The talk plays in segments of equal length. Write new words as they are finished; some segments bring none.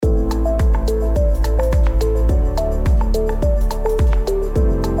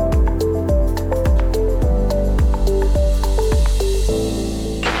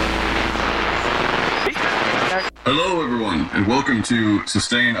welcome to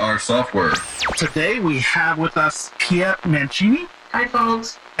Sustain Our Software. Today we have with us Pia Mancini. Hi,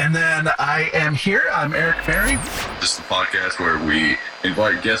 folks. And then I am here. I'm Eric Berry. This is the podcast where we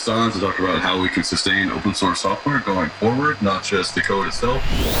invite guests on to talk about how we can sustain open source software going forward, not just the code itself.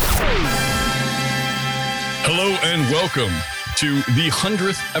 Hello and welcome to the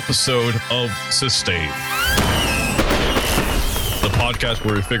 100th episode of Sustain, the podcast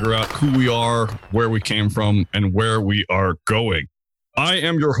where we figure out who we are, where we came from, and where we are going. I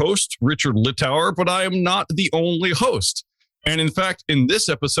am your host, Richard Littauer, but I am not the only host. And in fact, in this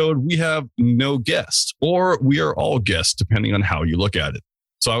episode, we have no guest, or we are all guests, depending on how you look at it.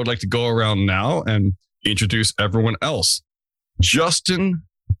 So I would like to go around now and introduce everyone else. Justin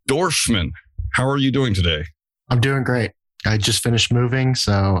Dorfman, how are you doing today? I'm doing great. I just finished moving,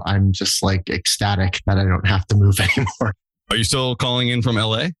 so I'm just like ecstatic that I don't have to move anymore. Are you still calling in from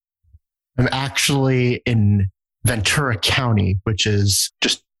LA? I'm actually in Ventura County, which is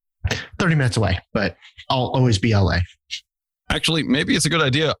just 30 minutes away, but I'll always be LA. Actually, maybe it's a good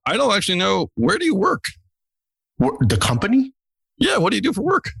idea. I don't actually know. Where do you work? The company? Yeah, what do you do for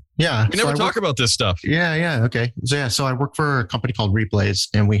work? Yeah. We never talk about this stuff. Yeah. Okay. So I work for a company called Reblaze,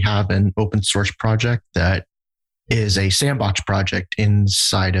 and we have an open source project that is a sandbox project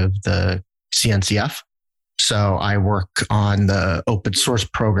inside of the CNCF. So I work on the open source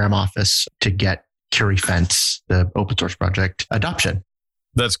program office to get CuriFence, the open source project, adoption.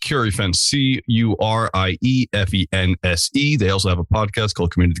 That's CuriFence, CuriFense. They also have a podcast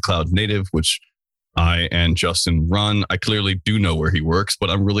called Community Cloud Native, which I and Justin run. I clearly do know where he works, but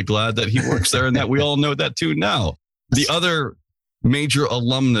I'm really glad that he works there and that we all know that too now. The other major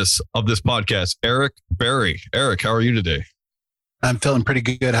alumnus of this podcast, Eric Berry. Eric, how are you today? I'm feeling pretty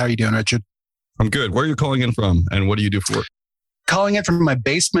good. How are you doing, Richard? I'm good. Where are you calling in from and what do you do for work? Calling in from my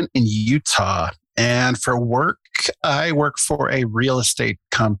basement in Utah. And for work, I work for a real estate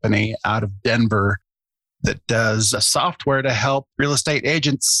company out of Denver that does software to help real estate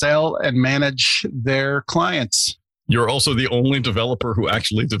agents sell and manage their clients. You're also the only developer who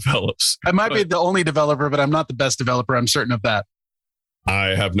actually develops. I might be the only developer, but I'm not the best developer. I'm certain of that. I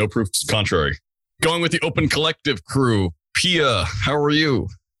have no proof to the contrary. Going with the Open Collective crew, Pia, how are you?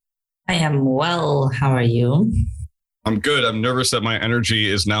 I am well. How are you? I'm good. I'm nervous that my energy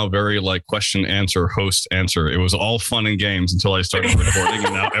is now very like question, answer, host, answer. It was all fun and games until I started recording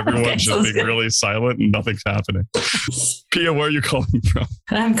and now everyone's just being really silent and nothing's happening. Pia, where are you calling from?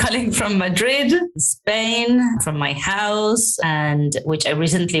 I'm calling from Madrid, Spain, from my house, and which I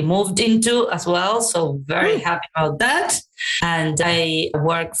recently moved into as well. So very happy about that. And I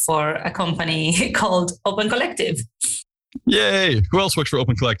work for a company called Open Collective. Yay. Who else works for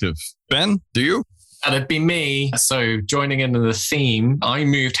Open Collective? Ben, do you? That'd be me. So joining in the theme, I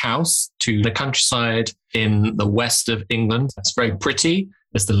moved house to the countryside in the west of England. It's very pretty.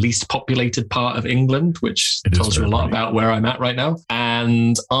 It's the least populated part of England, which tells you a lot about where I'm at right now.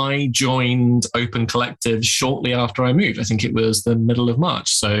 And I joined Open Collective shortly after I moved. I think it was the middle of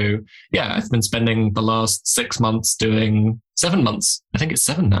March. So yeah, I've been spending the last 7 months. I think it's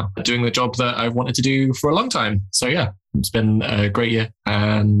 7 now, doing the job that I've wanted to do for a long time. So yeah, it's been a great year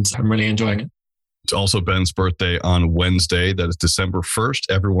and I'm really enjoying it. It's also Ben's birthday on Wednesday. That is December 1st.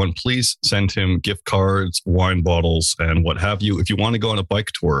 Everyone, please send him gift cards, wine bottles, and what have you. If you want to go on a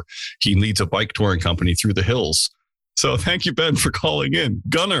bike tour, he leads a bike touring company through the hills. So thank you, Ben, for calling in.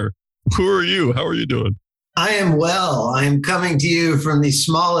 Gunnar, who are you? How are you doing? I am well. I am coming to you from the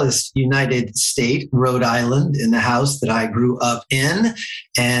smallest United State, Rhode Island, in the house that I grew up in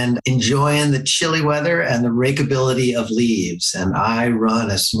and enjoying the chilly weather and the rakeability of leaves. And I run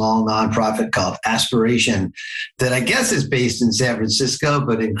a small nonprofit called Aspiration that I guess is based in San Francisco,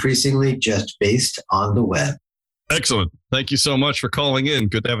 but increasingly just based on the web. Excellent. Thank you so much for calling in.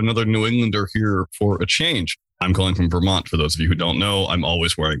 Good to have another New Englander here for a change. I'm calling from Vermont. For those of you who don't know, I'm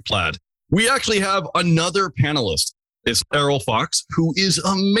always wearing plaid. We actually have another panelist. It's Errol Fox, who is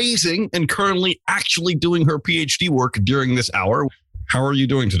amazing and currently actually doing her PhD work during this hour. How are you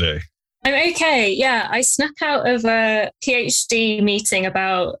doing today? I'm okay. Yeah, I snuck out of a PhD meeting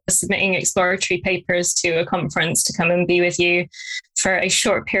about submitting exploratory papers to a conference to come and be with you for a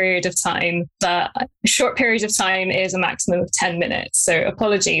short period of time. But a short period of time is a maximum of 10 minutes. So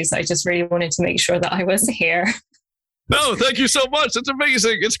apologies. I just really wanted to make sure that I was here. No, thank you so much. That's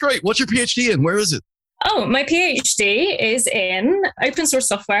amazing. It's great. What's your PhD in? Where is it? Oh, my PhD is in open source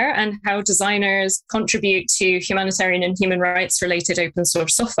software and how designers contribute to humanitarian and human rights related open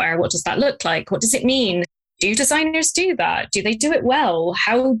source software. What does that look like? What does it mean? Do designers do that? Do they do it well?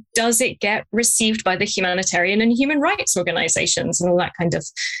 How does it get received by the humanitarian and human rights organizations and all that kind of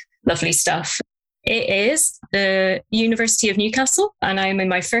lovely stuff? It is the University of Newcastle, and I'm in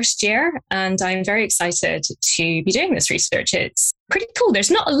my first year, and I'm very excited to be doing this research. It's pretty cool.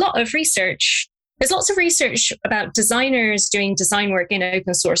 There's not a lot of research. There's lots of research about designers doing design work in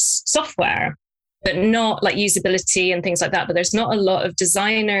open source software, but not like usability and things like that. But there's not a lot of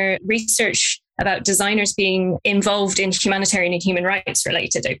designer research about designers being involved in humanitarian and human rights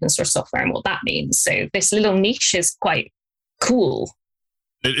related open source software and what that means. So this little niche is quite cool.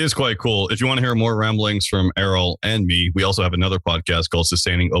 It is quite cool. If you want to hear more ramblings from Errol and me, we also have another podcast called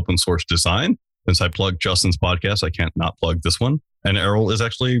Sustaining Open Source Design. Since I plugged Justin's podcast, I can't not plug this one. And Errol is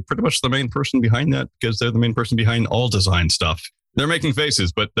actually pretty much the main person behind that because they're the main person behind all design stuff. They're making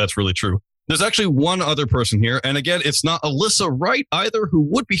faces, but that's really true. There's actually one other person here. And again, it's not Alyssa Wright either, who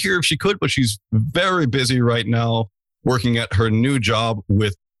would be here if she could, but she's very busy right now working at her new job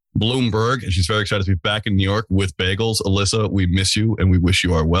with Bloomberg, and she's very excited to be back in New York with Bagels. Alyssa, we miss you and we wish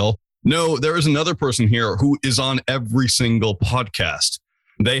you are well. No, there is another person here who is on every single podcast.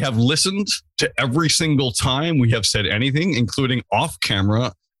 They have listened to every single time we have said anything, including off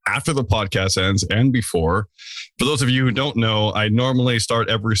camera, after the podcast ends and before. For those of you who don't know, I normally start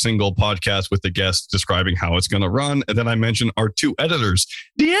every single podcast with the guest describing how it's going to run. And then I mention our two editors,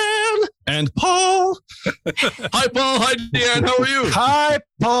 Deanne and Paul. Hi, Paul. Hi, Deanne. How are you? Hi,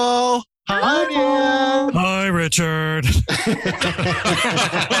 Paul. Hi, Deanne. Hi, Richard.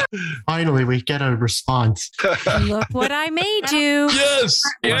 Finally, we get a response. Look what I made you. Yes.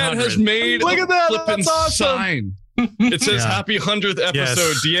 Deanne has made Look at that. flippin' That's awesome. sign. It says Yeah. happy 100th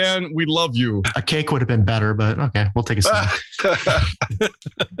episode. Yes. Deanne, we love you. A cake would have been better, but okay, we'll take a snack.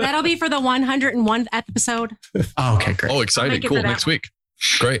 That'll be for the 101th episode. Oh, okay, great. Oh, exciting. Make it Cool. for that Next week.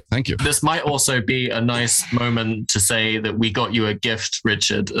 Great. Thank you. This might also be a nice moment to say that we got you a gift,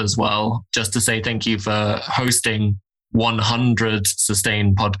 Richard, as well. Just to say thank you for hosting 100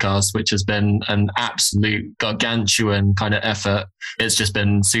 Sustain podcasts, which has been an absolute gargantuan kind of effort. It's just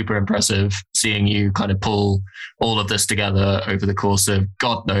been super impressive seeing you kind of pull all of this together over the course of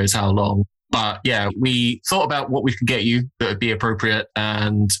God knows how long. But yeah, we thought about what we could get you that would be appropriate,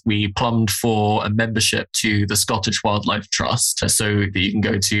 and we plumbed for a membership to the Scottish Wildlife Trust so that you can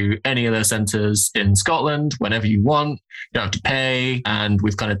go to any of their centres in Scotland whenever you want. You don't have to pay, and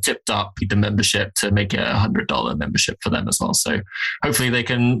we've kind of tipped up the membership to make it a $100 membership for them as well. So hopefully they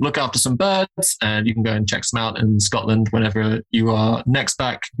can look after some birds, and you can go and check some out in Scotland whenever you are next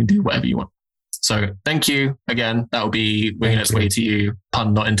back. You can do whatever you want. So thank you again. That will be winging its way to you,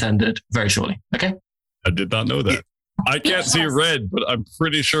 pun not intended, very shortly. Okay. I did not know that. I can't see red, but I'm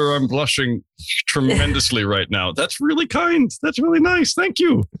pretty sure I'm blushing tremendously right now. That's really kind. That's really nice. Thank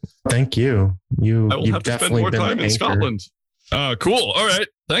you. Thank you. I will You've have to spend definitely more been time the in anchor. Scotland. Cool. All right.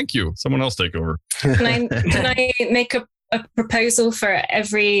 Thank you. Someone else take over. Can I make a proposal for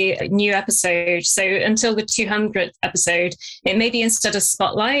every new episode? So until the 200th episode, it may be instead of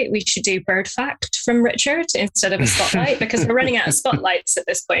Spotlight, we should do Bird Fact from Richard instead of a Spotlight, because we're running out of Spotlights at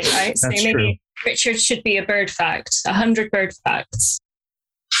this point, right? So That's maybe true. Richard should be a Bird Fact, 100 Bird Facts.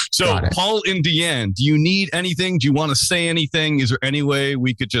 So, Got it. Paul and Deanne, do you need anything? Do you want to say anything? Is there any way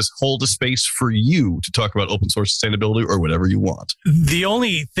we could just hold a space for you to talk about open source sustainability or whatever you want? The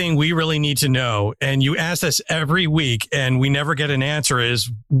only thing we really need to know, and you ask us every week and we never get an answer, is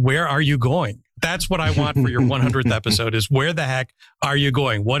where are you going? That's what I want for your 100th episode is where the heck are you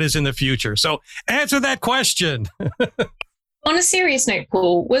going? What is in the future? So answer that question. On a serious note,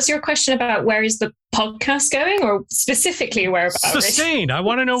 Paul, was your question about where is the podcast going, or specifically where about Richard? Sustain. I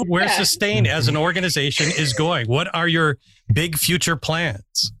want to know where Yeah. Sustain as an organization is going. What are your big future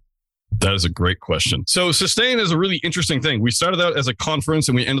plans? That is a great question. So Sustain is a really interesting thing. We started out as a conference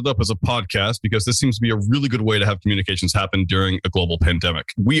and we ended up as a podcast because this seems to be a really good way to have communications happen during a global pandemic.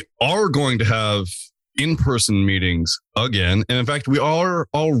 We are going to have in-person meetings again. And in fact, we are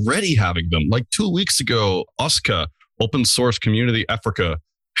already having them. Like 2 weeks ago, OSCA, Open Source Community Africa,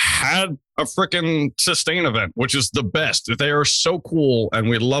 had a freaking Sustain event, which is the best. They are so cool and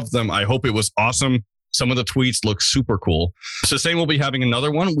we love them. I hope it was awesome. Some of the tweets look super cool. Sustain will be having another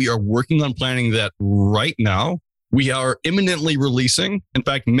one. We are working on planning that right now. We are imminently releasing, in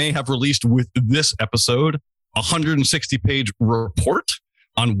fact, may have released with this episode, a 160-page report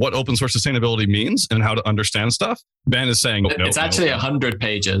on what open source sustainability means and how to understand stuff. Ben is saying, It's actually 100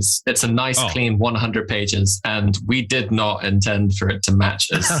 pages. It's a nice, clean 100 pages. And we did not intend for it to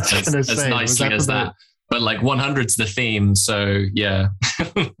match as nicely as that. But like 100's the theme. So yeah.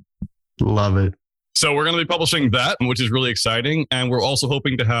 Love it. So we're going to be publishing that, which is really exciting. And we're also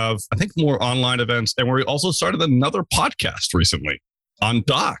hoping to have, I think, more online events. And we also started another podcast recently. on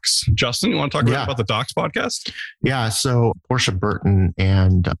Docs. Justin, you want to talk about the Docs podcast? Yeah. So Portia Burton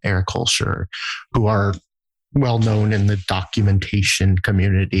and Eric Holscher, who are well known in the documentation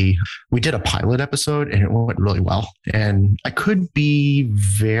community, we did a pilot episode and it went really well. And I could be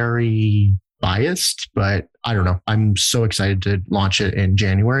very biased, but I don't know. I'm so excited to launch it in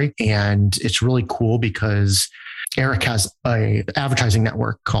January. And it's really cool because Eric has an advertising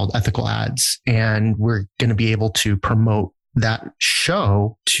network called Ethical Ads, and we're going to be able to promote that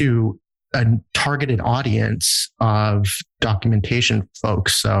show to a targeted audience of documentation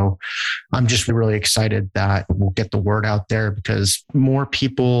folks. So I'm just really excited that we'll get the word out there, because more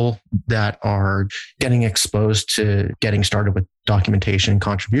people that are getting exposed to getting started with documentation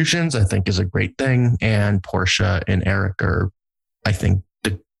contributions, I think is a great thing. And Portia and Eric are, I think,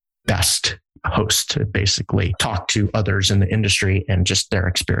 the best host to basically talk to others in the industry and just their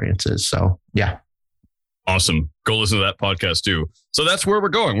experiences. So yeah. Awesome. Go listen to that podcast too. So that's where we're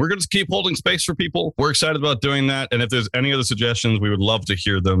going. We're going to keep holding space for people. We're excited about doing that. And if there's any other suggestions, we would love to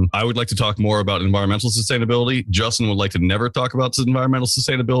hear them. I would like to talk more about environmental sustainability. Justin would like to never talk about environmental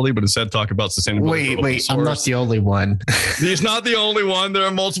sustainability, but instead talk about sustainability. Wait, I'm not the only one. He's not the only one. There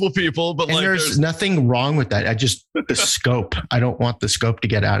are multiple people, but and there's nothing wrong with that. The scope. I don't want the scope to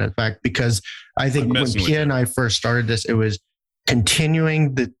get out of fact, because I think when Pia and I first started this, it was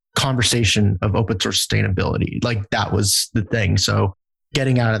continuing the conversation of open source sustainability. Like that was the thing. So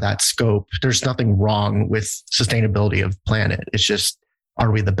getting out of that scope, there's nothing wrong with sustainability of planet. It's just,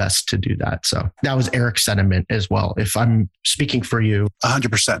 are we the best to do that? So that was Eric's sentiment as well. If I'm speaking for you.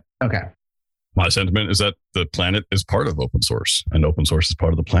 100%. Okay. My sentiment is that the planet is part of open source, and open source is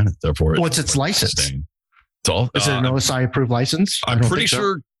part of the planet. Therefore, what's its license? It's all, is it an OSI approved license? I'm pretty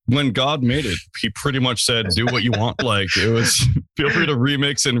sure when God made it, he pretty much said, do what you want. Like it was, feel free to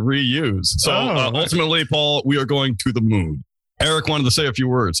remix and reuse. So ultimately, Paul, we are going to the moon. Eric wanted to say a few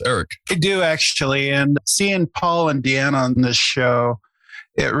words. Eric. I do actually. And seeing Paul and Deanna on this show,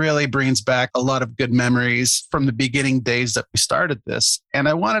 it really brings back a lot of good memories from the beginning days that we started this. And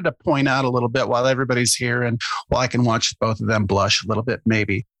I wanted to point out a little bit while everybody's here and while I can watch both of them blush a little bit,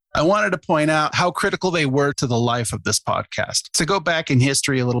 maybe. I wanted to point out how critical they were to the life of this podcast. To go back in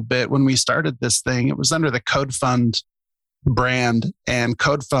history a little bit, when we started this thing, it was under the CodeFund brand, and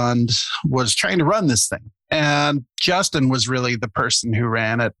CodeFund was trying to run this thing. And Justin was really the person who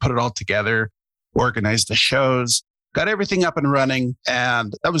ran it, put it all together, organized the shows, got everything up and running,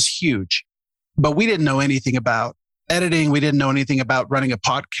 and that was huge. But we didn't know anything about editing. We didn't know anything about running a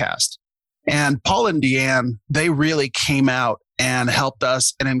podcast. And Paul and Deanne, they really came out and helped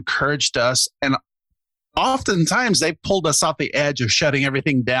us and encouraged us. And oftentimes they pulled us off the edge of shutting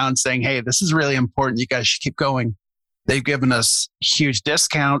everything down, saying, hey, this is really important. You guys should keep going. They've given us huge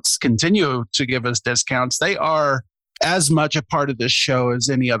discounts, continue to give us discounts. They are as much a part of this show as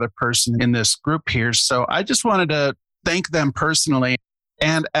any other person in this group here. So I just wanted to thank them personally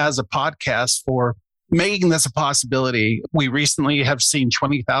and as a podcast for making this a possibility. We recently have seen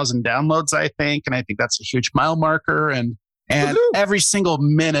 20,000 downloads, I think, and I think that's a huge mile marker. And every single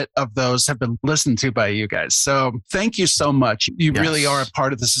minute of those have been listened to by you guys. So thank you so much. You really are a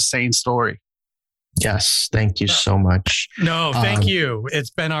part of the Sustain story. Yes. Thank you so much. No, thank you. It's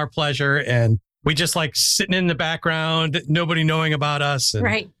been our pleasure. And we just like sitting in the background, nobody knowing about us. And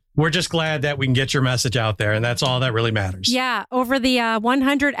right. We're just glad that we can get your message out there. And that's all that really matters. Yeah. Over the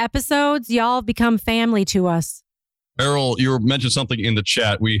 100 episodes, y'all become family to us. Errol, you mentioned something in the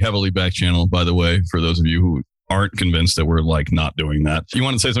chat. We heavily back channel, by the way, for those of you who aren't convinced that we're like not doing that. You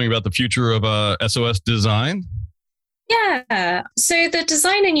want to say something about the future of SOS design? Yeah. So the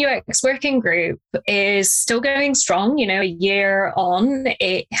design and UX working group is still going strong. You know, a year on,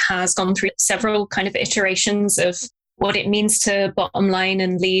 it has gone through several kind of iterations of what it means to bottom line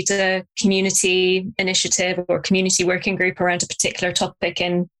and lead a community initiative or community working group around a particular topic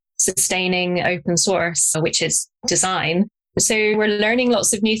in sustaining open source, which is design. So we're learning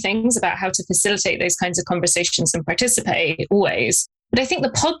lots of new things about how to facilitate those kinds of conversations and participate always. But I think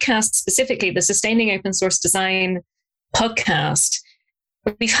the podcast specifically, the Sustaining Open Source Design podcast,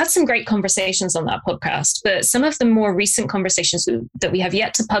 we've had some great conversations on that podcast, but some of the more recent conversations that we have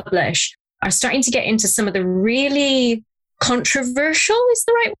yet to publish are starting to get into some of the really controversial, is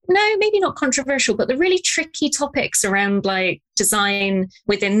the right, no, maybe not controversial, but the really tricky topics around like design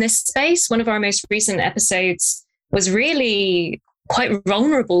within this space. One of our most recent episodes was really quite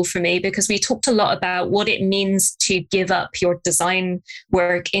vulnerable for me because we talked a lot about what it means to give up your design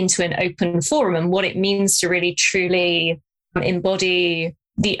work into an open forum and what it means to really truly embody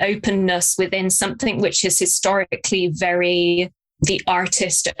the openness within something which is historically very the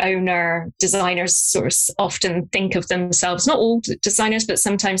artist, owner, designers sort of often think of themselves, not all designers, but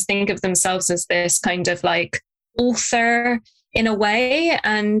sometimes think of themselves as this kind of like author in a way.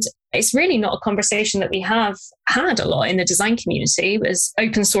 And it's really not a conversation that we have had a lot in the design community, as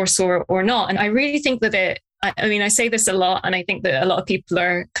open source or not. And I really think that I say this a lot, and I think that a lot of people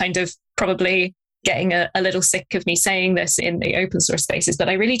are kind of probably getting a little sick of me saying this in the open source spaces, but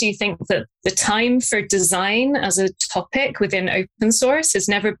I really do think that the time for design as a topic within open source has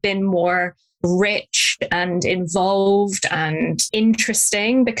never been more rich and involved and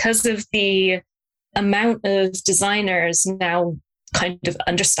interesting, because of the amount of designers now kind of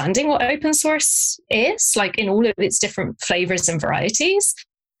understanding what open source is, like in all of its different flavors and varieties,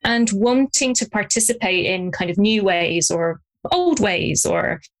 and wanting to participate in kind of new ways or old ways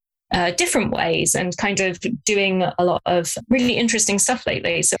or different ways, and kind of doing a lot of really interesting stuff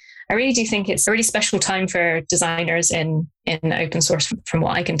lately. So I really do think it's a really special time for designers in open source from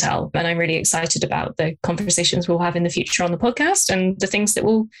what I can tell. And I'm really excited about the conversations we'll have in the future on the podcast and the things that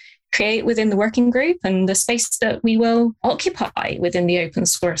we'll create within the working group and the space that we will occupy within the open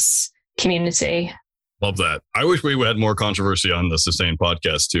source community. Love that. I wish we had more controversy on the Sustain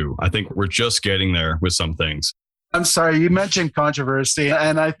podcast too. I think we're just getting there with some things. I'm sorry, you mentioned controversy,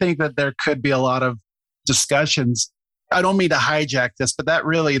 and I think that there could be a lot of discussions. I don't mean to hijack this, but that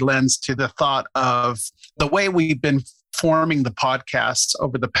really lends to the thought of the way we've been forming the podcasts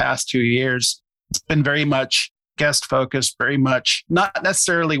over the past 2 years. It's been very much guest focused, very much not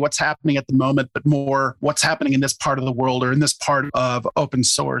necessarily what's happening at the moment, but more what's happening in this part of the world or in this part of open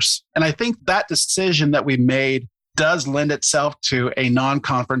source. And I think that decision that we made does lend itself to a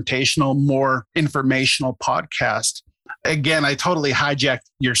non-confrontational, more informational podcast. Again, I totally hijacked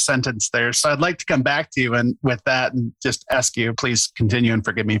your sentence there. So I'd like to come back to you and with that and just ask you, please continue and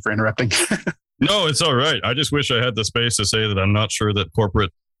forgive me for interrupting. No, it's all right. I just wish I had the space to say that I'm not sure that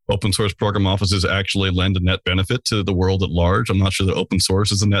corporate open source program offices actually lend a net benefit to the world at large. I'm not sure that open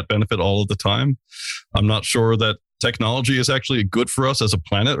source is a net benefit all of the time. I'm not sure that technology is actually good for us as a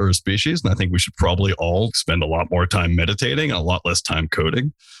planet or a species. And I think we should probably all spend a lot more time meditating and a lot less time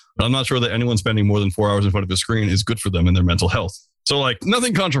coding. But I'm not sure that anyone spending more than 4 hours in front of a screen is good for them and their mental health. So like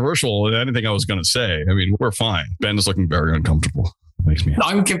nothing controversial in anything I was going to say. I mean, we're fine. Ben is looking very uncomfortable. Makes me happy.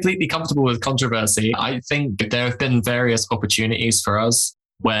 I'm completely comfortable with controversy. I think there have been various opportunities for us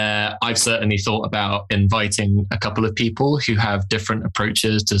where I've certainly thought about inviting a couple of people who have different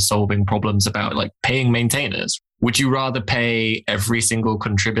approaches to solving problems about like paying maintainers. Would you rather pay every single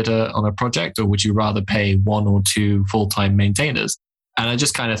contributor on a project, or would you rather pay 1 or 2 full-time maintainers? And I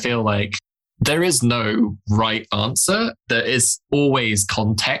just kind of feel like there is no right answer. There is always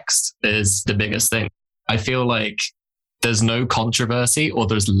context is the biggest thing. I feel like there's no controversy, or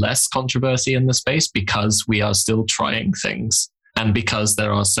there's less controversy in the space because we are still trying things. And because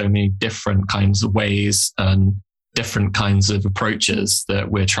there are so many different kinds of ways and different kinds of approaches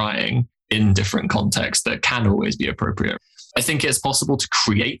that we're trying in different contexts that can always be appropriate. I think it's possible to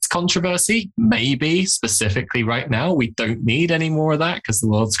create controversy, maybe specifically right now. We don't need any more of that because the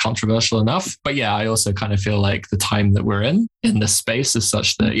world's controversial enough. But yeah, I also kind of feel like the time that we're in this space is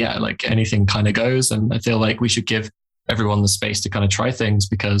such that, yeah, like anything kind of goes. And I feel like we should give everyone the space to kind of try things,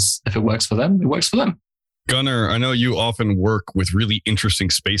 because if it works for them, it works for them. Gunnar, I know you often work with really interesting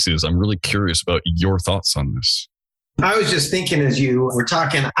spaces. I'm really curious about your thoughts on this. I was just thinking as you were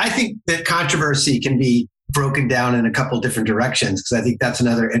talking, I think that controversy can be broken down in a couple different directions, because I think that's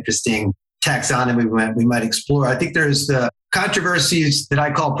another interesting taxonomy we might explore. I think there's the controversies that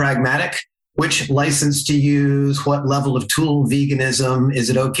I call pragmatic. Which license to use, what level of tool veganism, is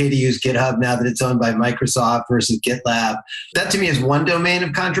it okay to use GitHub now that it's owned by Microsoft versus GitLab? That to me is one domain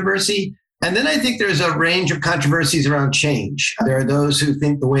of controversy. And then I think there's a range of controversies around change. There are those who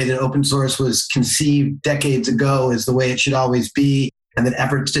think the way that open source was conceived decades ago is the way it should always be, and that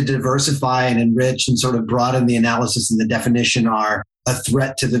efforts to diversify and enrich and sort of broaden the analysis and the definition are a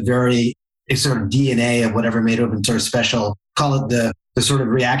threat to the very sort of DNA of whatever made open source special. Call it the sort of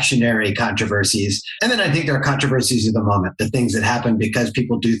reactionary controversies. And then I think there are controversies of the moment, the things that happen because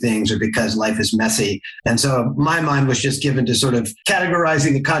people do things or because life is messy. And so my mind was just given to sort of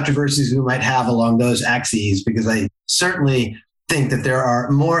categorizing the controversies we might have along those axes, because I certainly think that there are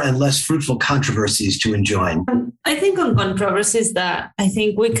more and less fruitful controversies to enjoin. I think on controversies that I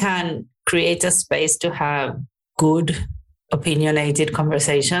think we can create a space to have good opinionated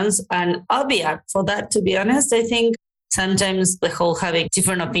conversations. And I'll be up for that, to be honest. I think sometimes the whole having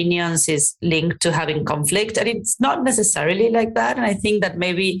different opinions is linked to having conflict, and it's not necessarily like that. And I think that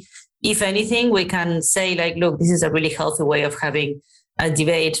maybe, if anything, we can say like, look, this is a really healthy way of having a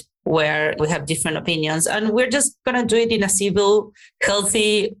debate where we have different opinions. And we're just going to do it in a civil,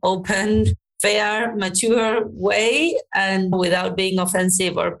 healthy, open, fair, mature way and without being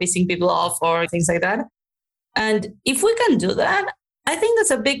offensive or pissing people off or things like that. And if we can do that, I think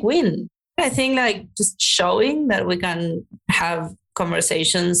that's a big win. I think like just showing that we can have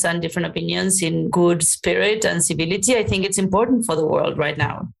conversations and different opinions in good spirit and civility, I think it's important for the world right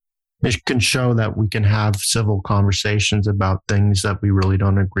now. It can show that we can have civil conversations about things that we really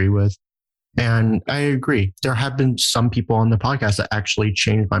don't agree with. And I agree. There have been some people on the podcast that actually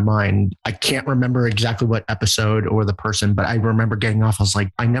changed my mind. I can't remember exactly what episode or the person, but I remember getting off. I was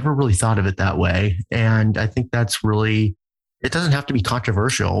like, I never really thought of it that way. And I think that's really, it doesn't have to be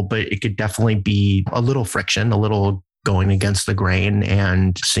controversial, but it could definitely be a little friction, a little going against the grain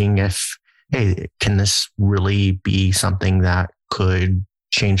and seeing if, hey, can this really be something that could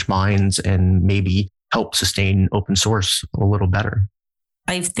change minds and maybe help sustain open source a little better?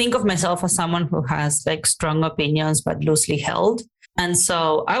 I think of myself as someone who has like strong opinions, but loosely held. And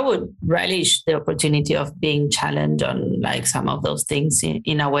so I would relish the opportunity of being challenged on like some of those things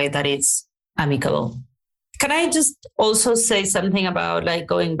in a way that is amicable. Can I just also say something about like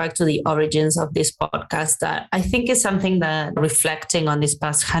going back to the origins of this podcast that I think is something that reflecting on these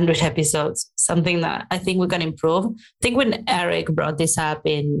past 100 episodes, something that I think we can improve. I think when Eric brought this up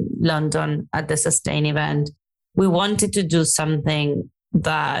in London at the Sustain event, we wanted to do something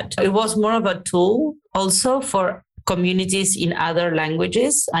that it was more of a tool also for communities in other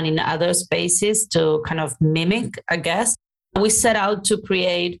languages and in other spaces to kind of mimic, I guess. We set out to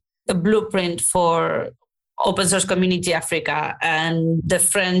create a blueprint for open source community Africa and the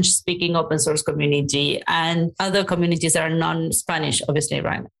French speaking open source community and other communities that are non-Spanish, obviously,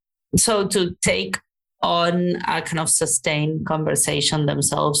 right? So to take on a kind of sustained conversation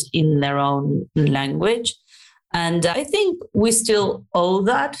themselves in their own language. And I think we still owe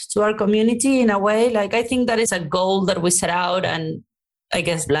that to our community in a way. Like, I think that is a goal that we set out, and I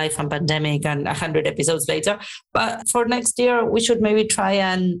guess life and pandemic and 100 episodes later. But for next year, we should maybe try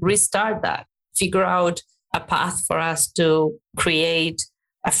and restart that, figure out a path for us to create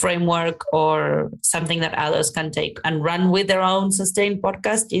a framework or something that others can take and run with their own sustained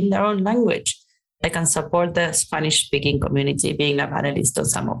podcast in their own language. They can support the Spanish-speaking community, being a panelist on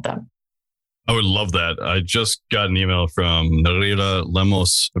some of them. I would love that. I just got an email from Nereida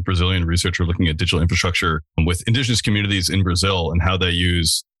Lemos, a Brazilian researcher looking at digital infrastructure with indigenous communities in Brazil and how they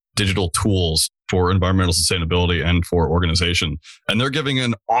use digital tools for environmental sustainability and for organization. And they're giving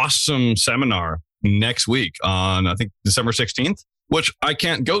an awesome seminar next week on, I think, December 16th, which I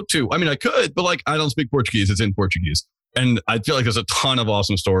can't go to. I mean, I could, but like, I don't speak Portuguese. It's in Portuguese. And I feel like there's a ton of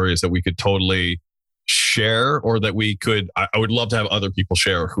awesome stories that we could totally share, or that we could, I would love to have other people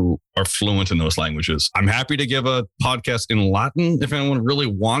share who are fluent in those languages. I'm happy to give a podcast in Latin if anyone really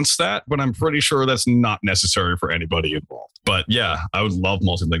wants that, but I'm pretty sure that's not necessary for anybody involved. But yeah, I would love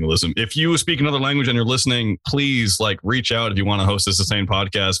multilingualism. If you speak another language and you're listening, please like reach out if you want to host a Sustain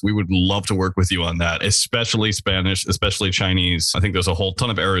podcast. We would love to work with you on that, especially Spanish, especially Chinese. I think there's a whole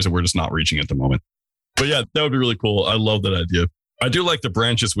ton of areas that we're just not reaching at the moment. But yeah, that would be really cool. I love that idea. I do like the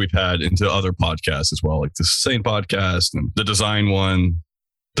branches we've had into other podcasts as well, like the Sustain podcast and the design one,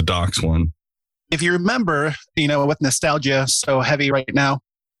 the docs one. If you remember, with nostalgia so heavy right now,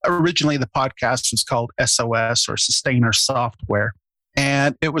 originally the podcast was called SOS, or Sustainer Software.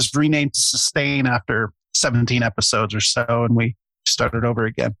 And it was renamed to Sustain after 17 episodes or so. And we started over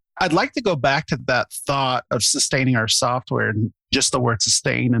again. I'd like to go back to that thought of sustaining our software and just the word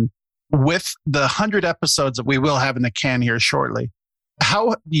sustain. And with the 100 episodes that we will have in the can here shortly,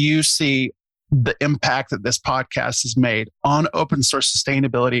 how do you see the impact that this podcast has made on open source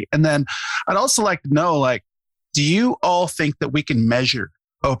sustainability? And then I'd also like to know, do you all think that we can measure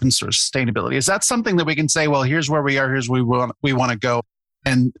open source sustainability? Is that something that we can say, well, here's where we are, here's where we want to go,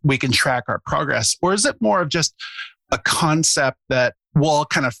 and we can track our progress? Or is it more of just a concept that we'll all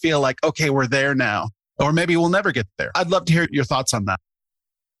kind of feel like, okay, we're there now, or maybe we'll never get there? I'd love to hear your thoughts on that.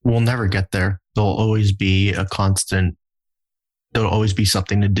 We'll never get there. There'll always be a constant. There'll always be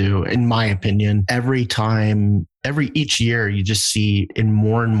something to do. In my opinion, each year, you just see in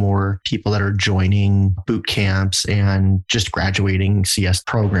more and more people that are joining boot camps and just graduating CS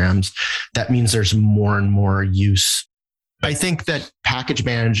programs. That means there's more and more use. I think that package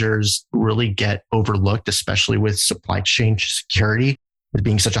managers really get overlooked, especially with supply chain security as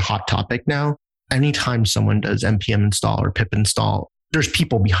being such a hot topic now. Anytime someone does npm install or pip install, there's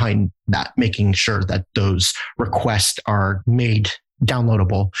people behind that making sure that those requests are made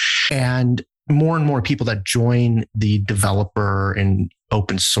downloadable. And more people that join the developer and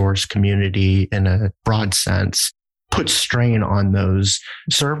open source community in a broad sense, puts strain on those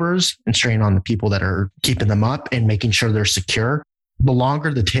servers and strain on the people that are keeping them up and making sure they're secure. The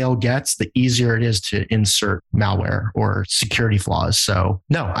longer the tail gets, the easier it is to insert malware or security flaws. So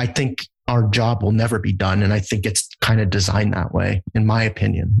no, I think our job will never be done. And I think it's kind of designed that way, in my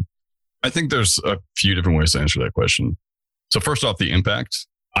opinion. I think there's a few different ways to answer that question. So first off, the impact.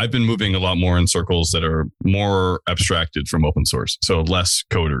 I've been moving a lot more in circles that are more abstracted from open source. So less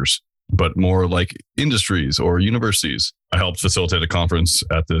coders, but more like industries or universities. I helped facilitate a conference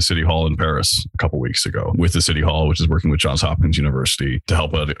at the City Hall in Paris a couple of weeks ago with the City Hall, which is working with Johns Hopkins University to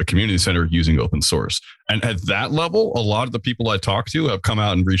help out a community center using open source. And at that level, a lot of the people I talk to have come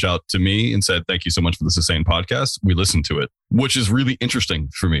out and reached out to me and said, thank you so much for the Sustain podcast. We listened to it, which is really interesting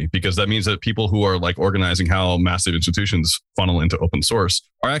for me because that means that people who are like organizing how massive institutions funnel into open source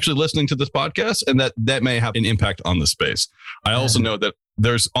are actually listening to this podcast, and that may have an impact on the space. I also know that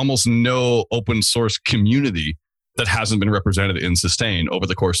there's almost no open source community that hasn't been represented in Sustain over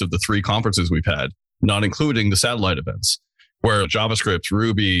the course of the 3 conferences we've had, not including the satellite events, where JavaScript,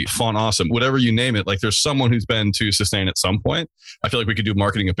 Ruby, Font Awesome, whatever you name it, like there's someone who's been to Sustain at some point. I feel like we could do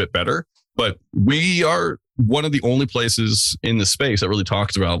marketing a bit better, but we are one of the only places in the space that really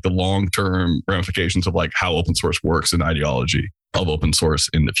talks about the long-term ramifications of like how open source works and ideology of open source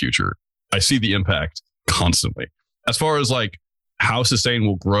in the future. I see the impact constantly. As far as like how Sustain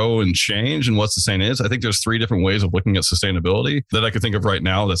will grow and change and what Sustain is, I think there's 3 different ways of looking at sustainability that I could think of right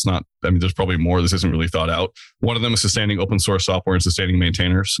now. That's not, I mean, there's probably more. This isn't really thought out. One of them is sustaining open source software and sustaining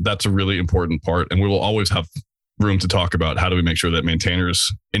maintainers. That's a really important part. And we will always have room to talk about how do we make sure that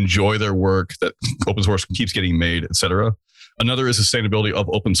maintainers enjoy their work, that open source keeps getting made, et cetera. Another is sustainability of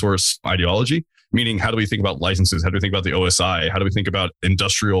open source ideology, meaning how do we think about licenses? How do we think about the OSI? How do we think about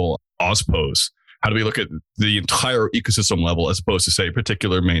industrial OSPOs? How do we look at the entire ecosystem level as opposed to, say,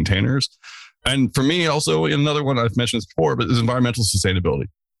 particular maintainers? And for me, also, another one I've mentioned this before, but is environmental sustainability.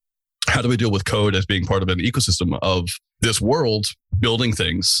 How do we deal with code as being part of an ecosystem of this world, building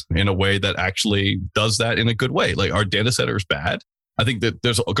things in a way that actually does that in a good way? Like, are data centers bad? I think that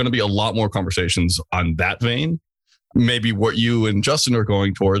there's going to be a lot more conversations on that vein. Maybe what you and Justin are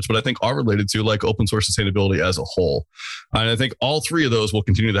going towards, but I think are related to like open source sustainability as a whole. And I think all 3 of those will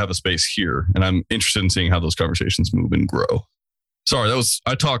continue to have a space here. And I'm interested in seeing how those conversations move and grow. Sorry,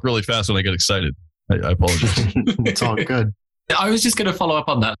 I talk really fast when I get excited. I apologize. It's all good. I was just going to follow up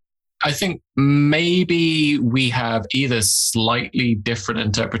on that. I think maybe we have either slightly different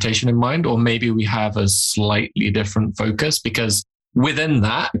interpretation in mind, or maybe we have a slightly different focus, because within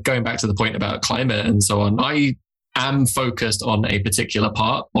that, going back to the point about climate and so on, I am focused on a particular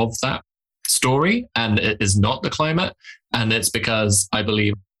part of that story, and it is not the climate. And it's because I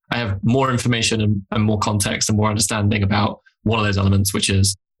believe I have more information and more context and more understanding about one of those elements, which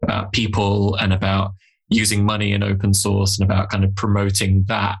is about people and about using money in open source and about kind of promoting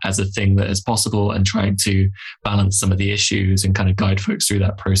that as a thing that is possible and trying to balance some of the issues and kind of guide folks through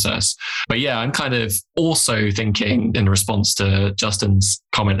that process. But yeah, I'm kind of also thinking in response to Justin's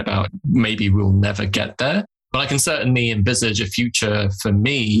comment about maybe we'll never get there. But I can certainly envisage a future for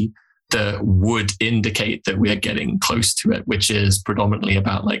me that would indicate that we are getting close to it, which is predominantly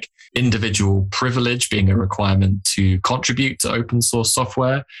about like individual privilege being a requirement to contribute to open source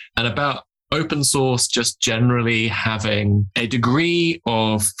software, and about open source just generally having a degree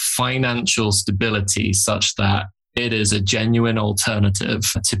of financial stability such that it is a genuine alternative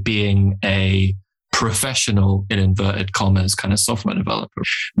to being a professional, in inverted commas, kind of software developer,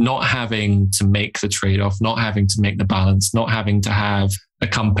 not having to make the trade-off, not having to make the balance, not having to have a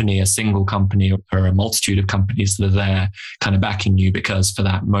company, a single company, or a multitude of companies that are there kind of backing you because for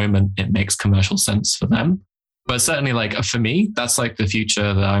that moment it makes commercial sense for them. But certainly, like for me, that's like the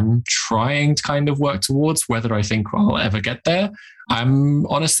future that I'm trying to kind of work towards. Whether I think I'll ever get there, I'm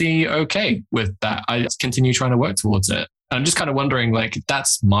honestly okay with that. I continue trying to work towards it. I'm just kind of wondering, like,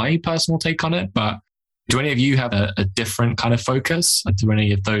 that's my personal take on it. But do any of you have a different kind of focus? Do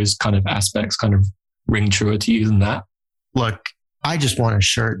any of those kind of aspects kind of ring truer to you than that? Look, I just want a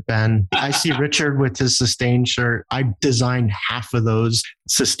shirt, Ben. I see Richard with his Sustain shirt. I designed half of those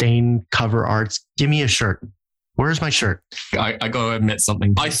Sustain cover arts. Give me a shirt. Where's my shirt? I got to admit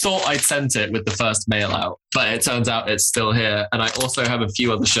something. I thought I'd sent it with the first mail out, but it turns out it's still here. And I also have a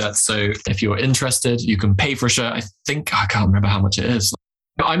few other shirts. So if you're interested, you can pay for a shirt. I can't remember how much it is.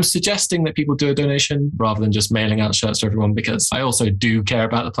 I'm suggesting that people do a donation rather than just mailing out shirts to everyone, because I also do care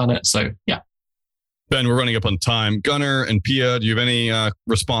about the planet. So yeah. Ben, we're running up on time. Gunnar and Pia, do you have any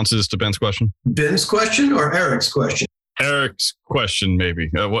responses to Ben's question? Ben's question or Eric's question? Eric's question,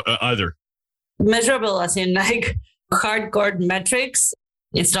 maybe. Either. Measurable as in like hardcore metrics.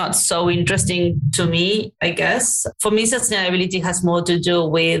 it's not so interesting to me, I guess. For me, sustainability has more to do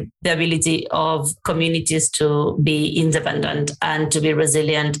with the ability of communities to be independent and to be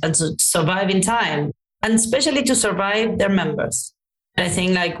resilient and to survive in time, and especially to survive their members. I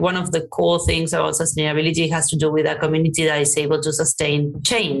think like one of the core things about sustainability has to do with a community that is able to sustain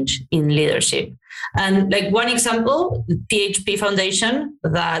change in leadership. And like one example, PHP Foundation,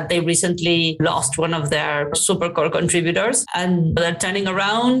 that they recently lost one of their super core contributors and they're turning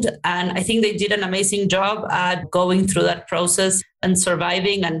around. And I think they did an amazing job at going through that process and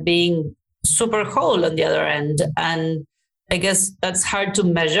surviving and being super whole on the other end. And I guess that's hard to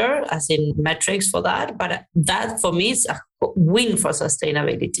measure as in metrics for that, but that for me is a win for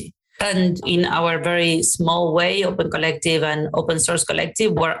sustainability. And in our very small way, Open Collective and Open Source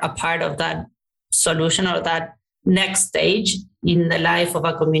Collective were a part of that solution or that next stage in the life of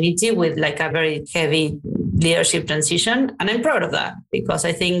a community with like a very heavy leadership transition. And I'm proud of that because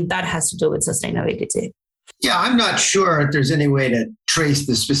I think that has to do with sustainability. Yeah, I'm not sure if there's any way to trace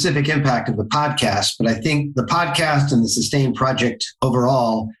the specific impact of the podcast, but I think the podcast and the Sustain project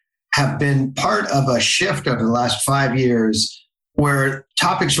overall have been part of a shift over the last 5 years where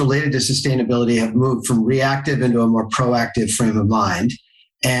topics related to sustainability have moved from reactive into a more proactive frame of mind.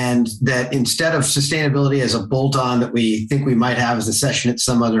 And that instead of sustainability as a bolt-on that we think we might have as a session at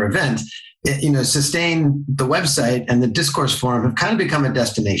some other event, Sustain, the website and the discourse forum have kind of become a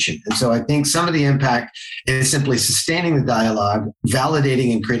destination. And so I think some of the impact is simply sustaining the dialogue,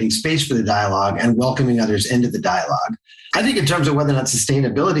 validating and creating space for the dialogue, and welcoming others into the dialogue. I think in terms of whether or not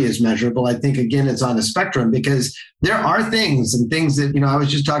sustainability is measurable, I think, again, it's on a spectrum because there are things that, I was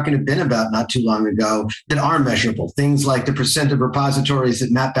just talking to Ben about not too long ago that are measurable. Things like the percent of repositories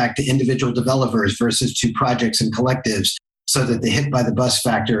that map back to individual developers versus to projects and collectives, so that the hit by the bus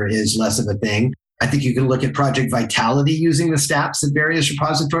factor is less of a thing. I think you can look at project vitality using the stats that various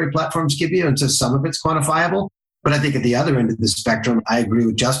repository platforms give you, and so some of it's quantifiable. But I think at the other end of the spectrum, I agree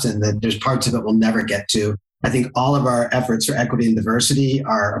with Justin that there's parts of it we'll never get to. I think all of our efforts for equity and diversity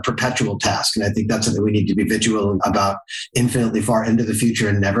are a perpetual task. And I think that's something we need to be vigilant about infinitely far into the future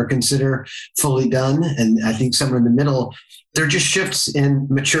and never consider fully done. And I think somewhere in the middle, there are just shifts in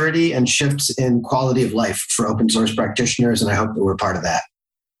maturity and shifts in quality of life for open source practitioners. And I hope that we're part of that.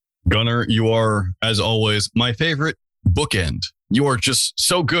 Gunnar, you are, as always, my favorite bookend. You are just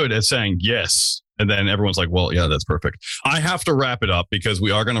so good at saying yes. And then everyone's like, well, yeah, that's perfect. I have to wrap it up because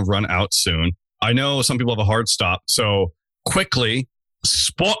we are going to run out soon. I know some people have a hard stop. So quickly,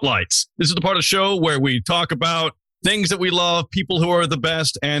 spotlights. This is the part of the show where we talk about things that we love, people who are the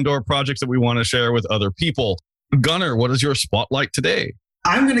best, and or projects that we want to share with other people. Gunnar, what is your spotlight today?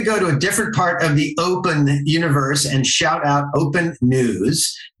 I'm going to go to a different part of the open universe and shout out Open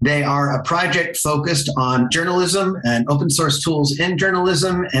News. They are a project focused on journalism and open source tools in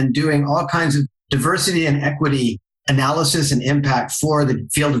journalism and doing all kinds of diversity and equity analysis and impact for the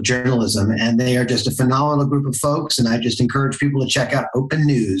field of journalism. And they are just a phenomenal group of folks. And I just encourage people to check out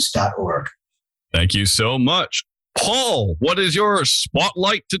opennews.org. Thank you so much. Paul, what is your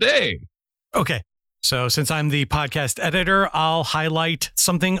spotlight today? Okay. So since I'm the podcast editor, I'll highlight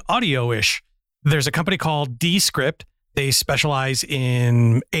something audio-ish. There's a company called Descript. They specialize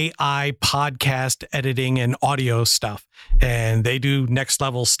in AI podcast editing and audio stuff. And they do next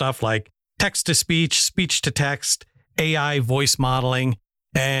level stuff like text-to-speech, speech-to-text, AI voice modeling.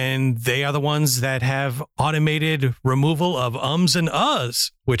 And they are the ones that have automated removal of ums and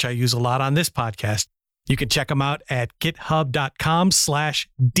uhs, which I use a lot on this podcast. You can check them out at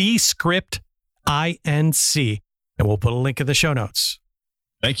github.com/Descript. INC, and we'll put a link in the show notes.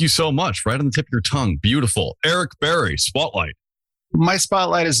 Thank you so much. Right on the tip of your tongue. Beautiful. Eric Berry, spotlight. My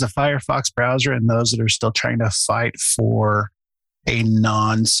spotlight is the Firefox browser and those that are still trying to fight for a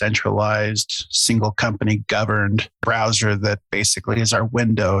non-centralized, single company governed browser that basically is our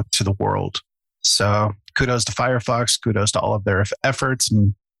window to the world. So kudos to Firefox, kudos to all of their efforts,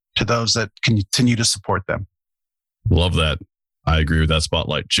 and to those that continue to support them. Love that. I agree with that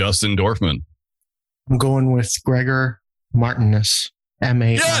spotlight. Justin Dorfman. I'm going with Gregor Martinus,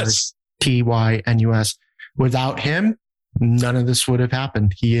 Martynus. Without him, none of this would have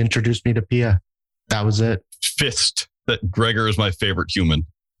happened. He introduced me to Pia. That was it. Fist that Gregor is my favorite human.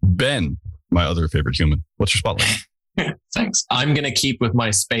 Ben, my other favorite human. What's your spotlight? Thanks. I'm going to keep with my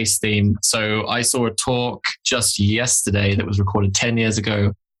space theme. So I saw a talk just yesterday that was recorded 10 years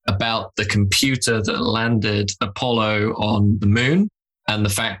ago about the computer that landed Apollo on the moon. And the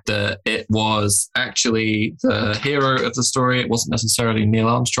fact that it was actually the hero of the story. It wasn't necessarily Neil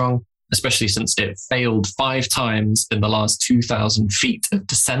Armstrong, especially since it failed 5 times in the last 2,000 feet of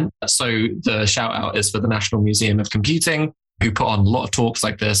descent. So the shout out is for the National Museum of Computing, who put on a lot of talks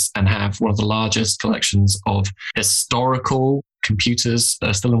like this and have one of the largest collections of historical computers that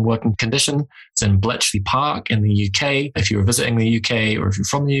are still in working condition. It's in Bletchley Park in the UK. If you're visiting the UK or if you're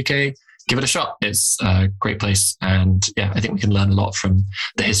from the UK, give it a shot. It's a great place. And yeah, I think we can learn a lot from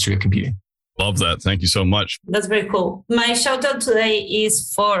the history of computing. Love that. Thank you so much. That's very cool. My shout out today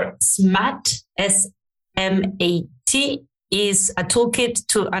is for SMAT, S-M-A-T, is a toolkit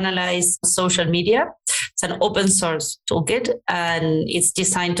to analyze social media. It's an open source toolkit, and it's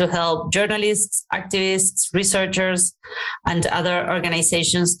designed to help journalists, activists, researchers, and other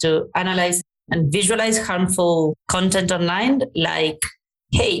organizations to analyze and visualize harmful content online, like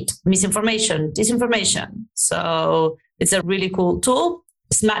hate, misinformation, disinformation. So it's a really cool tool,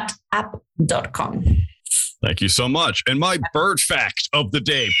 smatapp.com. Thank you so much. And my bird fact of the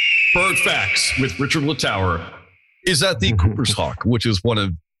day, bird facts with Richard Littauer, is that the Cooper's hawk, which is one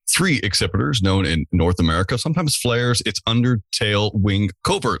of 3 accipiters known in North America, sometimes flares its undertail wing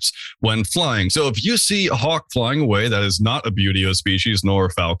coverts when flying. So if you see a hawk flying away, that is not a Buteo species, nor a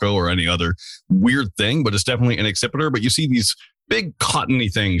falco or any other weird thing, but it's definitely an accipiter. But you see these big cottony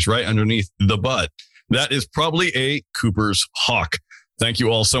things right underneath the butt. That is probably a Cooper's hawk. Thank you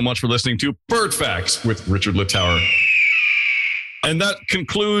all so much for listening to Bird Facts with Richard Littauer. And that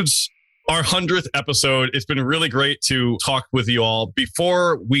concludes our 100th episode. It's been really great to talk with you all.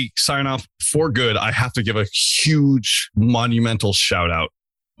 Before we sign off for good, I have to give a huge, monumental shout out.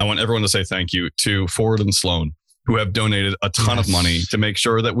 I want everyone to say thank you to Forward and Sloan, who have donated a ton of money to make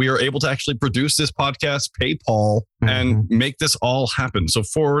sure that we are able to actually produce this podcast, pay Paul, and make this all happen. So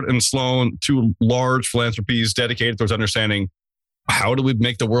Forward and Sloan, 2 large philanthropies dedicated towards understanding how do we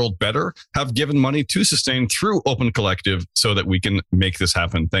make the world better, have given money to Sustain through Open Collective so that we can make this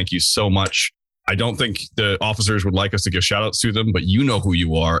happen. Thank you so much. I don't think the officers would like us to give shout outs to them, but you know who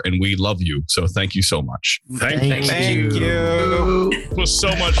you are and we love you. So thank you so much. Thank you. It was so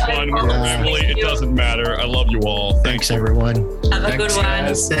much fun. We're family. It doesn't matter. I love you all. Thanks everyone. Have a good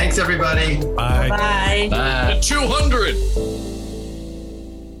one. Thanks, everybody. Bye. Bye. Bye. The 200.